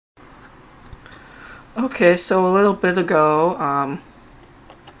Okay, so a little bit ago,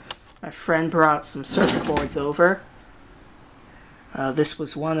 my friend brought some circuit boards over. This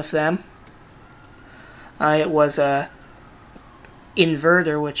was one of them. It was a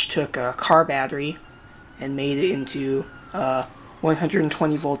inverter which took a car battery and made it into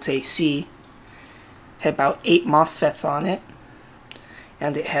 120 volts AC. Had about 8 MOSFETs on it,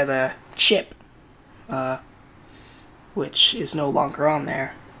 and it had a chip, which is no longer on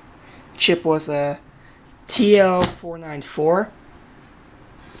there. Chip was a tl494,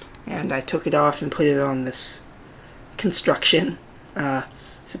 and I took it off and put it on this construction.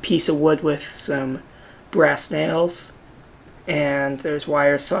 It's a piece of wood with some brass nails, and there's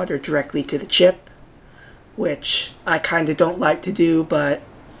wires soldered directly to the chip, which I kind of don't like to do, but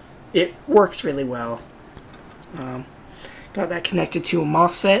it works really well. Got that connected to a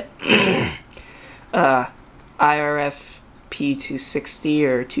MOSFET, IRF P260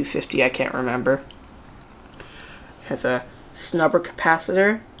 or 250, I can't remember. Has a snubber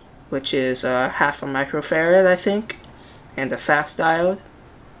capacitor, which is half a microfarad, I think, and a fast diode.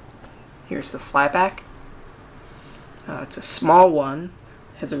 Here's the flyback. It's a small one,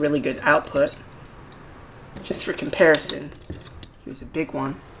 has a really good output. Just for comparison, here's a big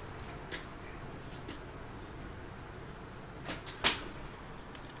one.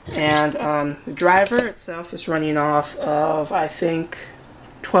 And the driver itself is running off of, I think,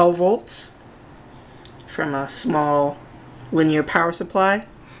 12 volts from a small linear power supply.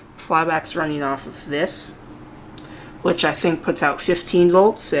 Flyback's running off of this, which I think puts out 15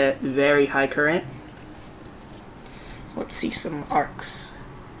 volts at very high current. Let's see some arcs.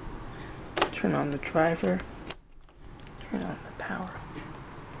 Turn on the driver, turn on the power.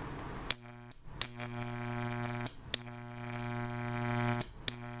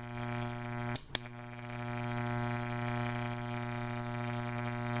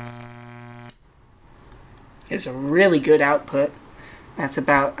 Is a really good output. That's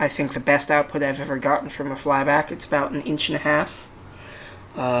about, I think, the best output I've ever gotten from a flyback. It's about 1.5 inches.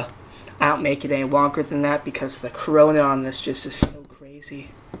 I don't make it any longer than that because the corona on this just is so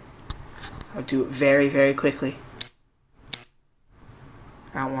crazy. I'll do it very, very quickly.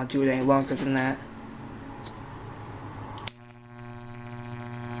 I don't want to do it any longer than that.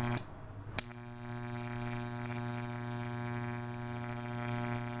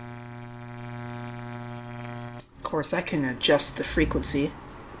 Of course, I can adjust the frequency.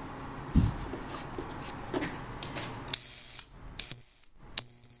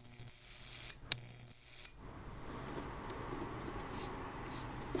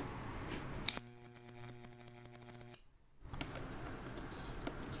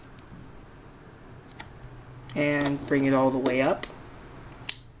 And bring it all the way up.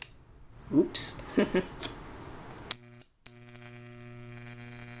 Oops.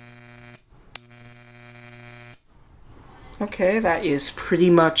 Okay, that is pretty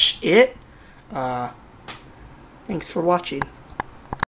much it. Thanks for watching.